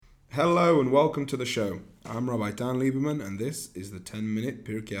Hello and welcome to the show. I'm Rabbi Dan Lieberman and this is the 10-minute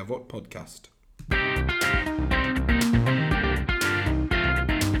Pirkei Avot podcast.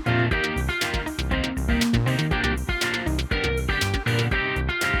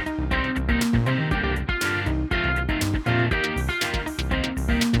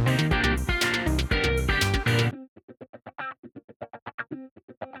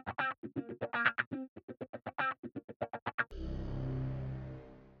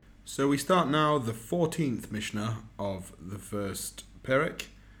 So we start now the 14th Mishna of the first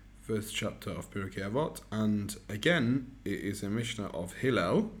first chapter of Pirkei Avot, and again it is a Mishnah of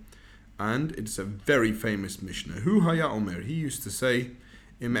Hillel, and it's a very famous Mishnah. Hu haya omer, he used to say,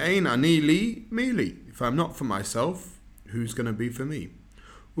 Im ein ani li mi li, if I'm not for myself, who's going to be for me?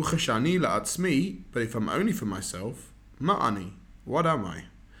 Uchashani la'atzmi, but if I'm only for myself, ma ani, what am I?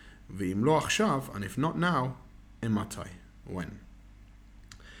 V'im lo achshav, and if not now, imatai, when?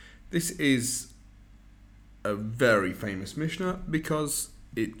 This is a very famous Mishnah because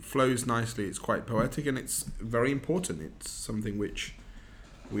it flows nicely, it's quite poetic, and it's very important. It's something which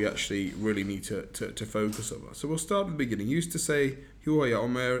we actually really need to focus on. So we'll start at the beginning. He used to say,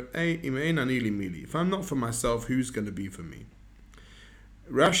 if I'm not for myself, who's going to be for me?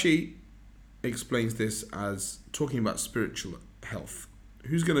 Rashi explains this as talking about spiritual health.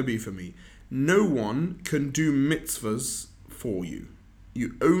 Who's going to be for me? No one can do mitzvahs for you. The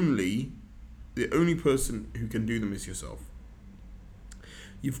only person who can do them is yourself.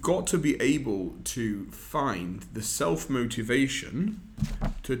 You've got to be able to find the self-motivation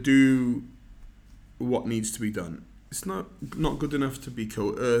to do what needs to be done. It's not good enough to be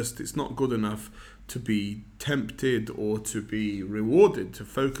coerced. It's not good enough to be tempted or to be rewarded, to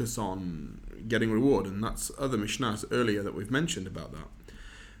focus on getting reward. And that's other Mishnahs earlier that we've mentioned about that.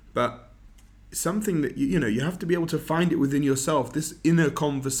 But something that you have to be able to find it within yourself, this inner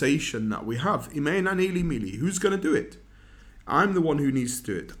conversation that we have. Who's going to do it? I'm the one who needs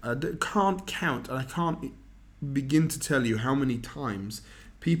to do it. I can't count, and I can't begin to tell you how many times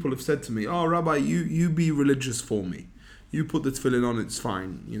people have said to me, "Oh, Rabbi, you be religious for me. You put the tefillin on, it's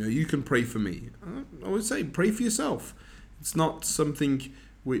fine. You can pray for me." I would say, pray for yourself. It's not something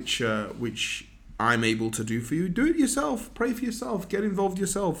which I'm able to do for you. Do it yourself. Pray for yourself. Get involved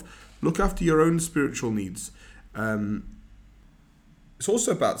yourself. Look after your own spiritual needs. It's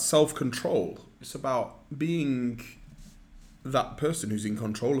also about self-control. It's about being that person who's in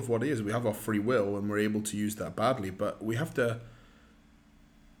control of what it is. We have our free will and we're able to use that badly, but we have to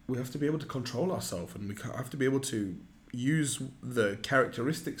be able to control ourselves, and we have to be able to use the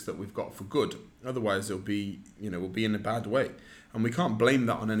characteristics that we've got for good. Otherwise we'll be in a bad way. And we can't blame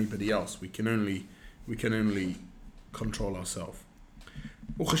that on anybody else. We can only control ourselves.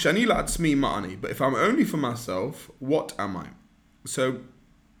 But if I'm only for myself, what am I? So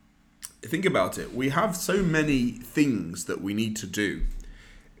think about it. We have so many things that we need to do.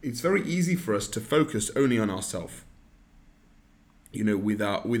 It's very easy for us to focus only on ourselves. With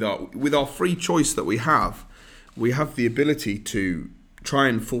our free choice that we have the ability to try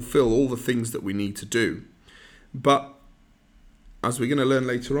and fulfill all the things that we need to do. But as we're going to learn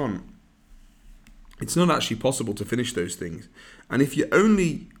later on, it's not actually possible to finish those things. And if you're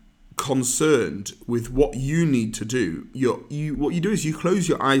only concerned with what you need to do, what you do is you close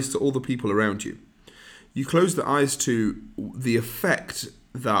your eyes to all the people around you. You close the eyes to the effect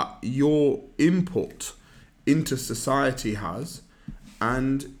that your input into society has,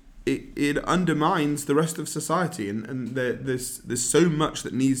 and it undermines the rest of society. And there's so much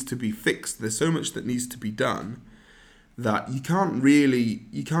that needs to be fixed. There's so much that needs to be done that you can't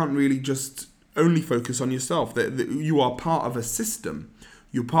really just only focus on yourself. You are part of a system.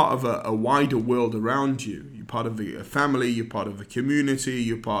 You're part of a wider world around you. You're part of a family. You're part of a community.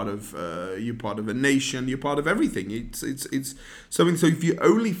 You're part of a nation. You're part of everything. It's something. So if you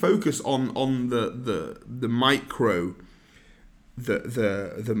only focus on the micro,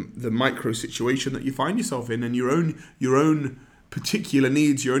 the micro situation that you find yourself in, and your own particular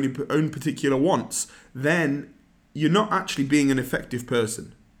needs, your own particular wants, then you're not actually being an effective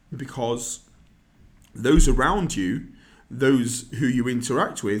person, because those around you, those who you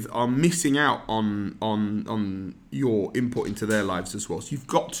interact with, are missing out on your input into their lives as well. So you've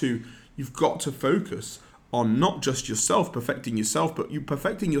got to focus on not just yourself, perfecting yourself, but you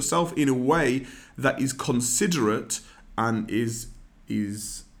perfecting yourself in a way that is considerate and is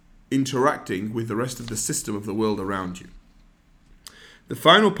interacting with the rest of the system of the world around you. The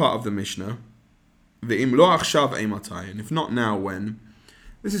final part of the Mishnah, Ve'im lo achshav eimatai, and if not now, when?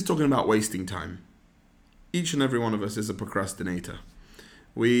 This is talking about wasting time. Each and every one of us is a procrastinator.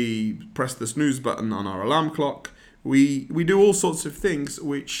 We press the snooze button on our alarm clock. we do all sorts of things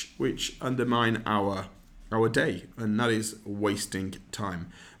which undermine our day, and that is wasting time.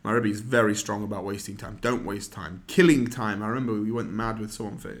 My Rebbe is very strong about wasting time. Don't waste time. Killing time. I remember we went mad with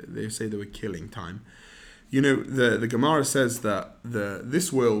someone they say they were killing time. The Gemara says that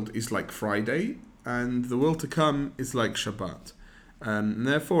this world is like Friday, and the world to come is like Shabbat. And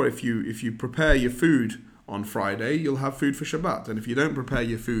therefore, if you prepare your food on Friday, you'll have food for Shabbat. And if you don't prepare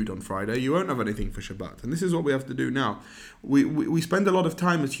your food on Friday, you won't have anything for Shabbat. And this is what we have to do now. We spend a lot of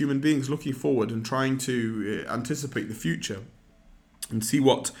time as human beings looking forward and trying to anticipate the future and see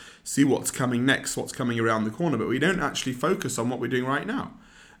what's coming next, what's coming around the corner. But we don't actually focus on what we're doing right now.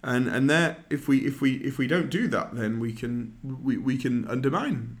 And there, if we don't do that, then we can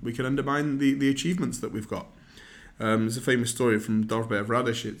undermine the achievements that we've got. There's a famous story from Dorbe of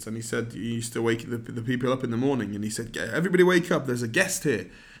Radishitz, and he said he used to wake the people up in the morning, and he said, "Everybody wake up! There's a guest here,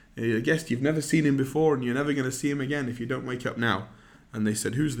 a guest you've never seen him before, and you're never going to see him again if you don't wake up now." And they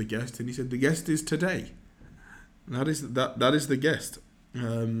said, "Who's the guest?" And he said, "The guest is today. That is the guest."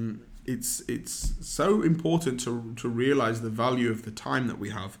 It's so important to realize the value of the time that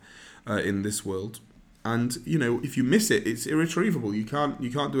we have in this world. And if you miss it, it's irretrievable. You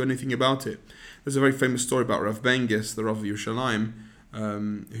can't do anything about it. There's a very famous story about Rav Bengis, the Rav of Yerushalayim,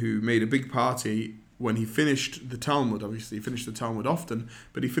 who made a big party when he finished the Talmud. Obviously, he finished the Talmud often,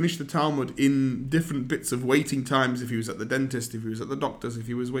 but he finished the Talmud in different bits of waiting times. If he was at the dentist, if he was at the doctor's, if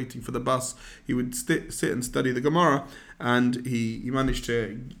he was waiting for the bus, he would sit and study the Gemara, and he managed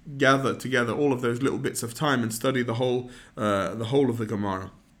to gather together all of those little bits of time and study the whole of the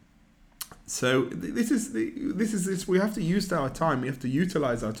Gemara. So this is we have to use our time. We have to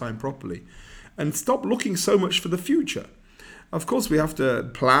utilize our time properly, and stop looking so much for the future. Of course, we have to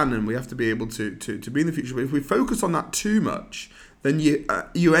plan and we have to be able to be in the future. But if we focus on that too much, then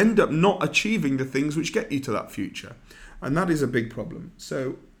you end up not achieving the things which get you to that future, and that is a big problem.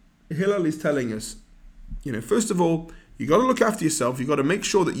 So Hillel is telling us, first of all, you got to look after yourself. You got to make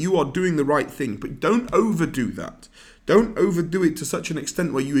sure that you are doing the right thing, but don't overdo that. Don't overdo it to such an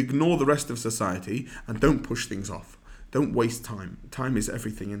extent where you ignore the rest of society, and don't push things off. Don't waste time. Time is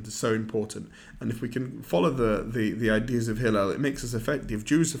everything and it's so important. And if we can follow the ideas of Hillel, it makes us effective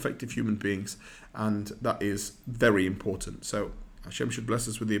Jews, effective human beings, and that is very important. So Hashem should bless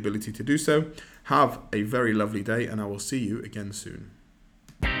us with the ability to do so. Have a very lovely day, and I will see you again soon.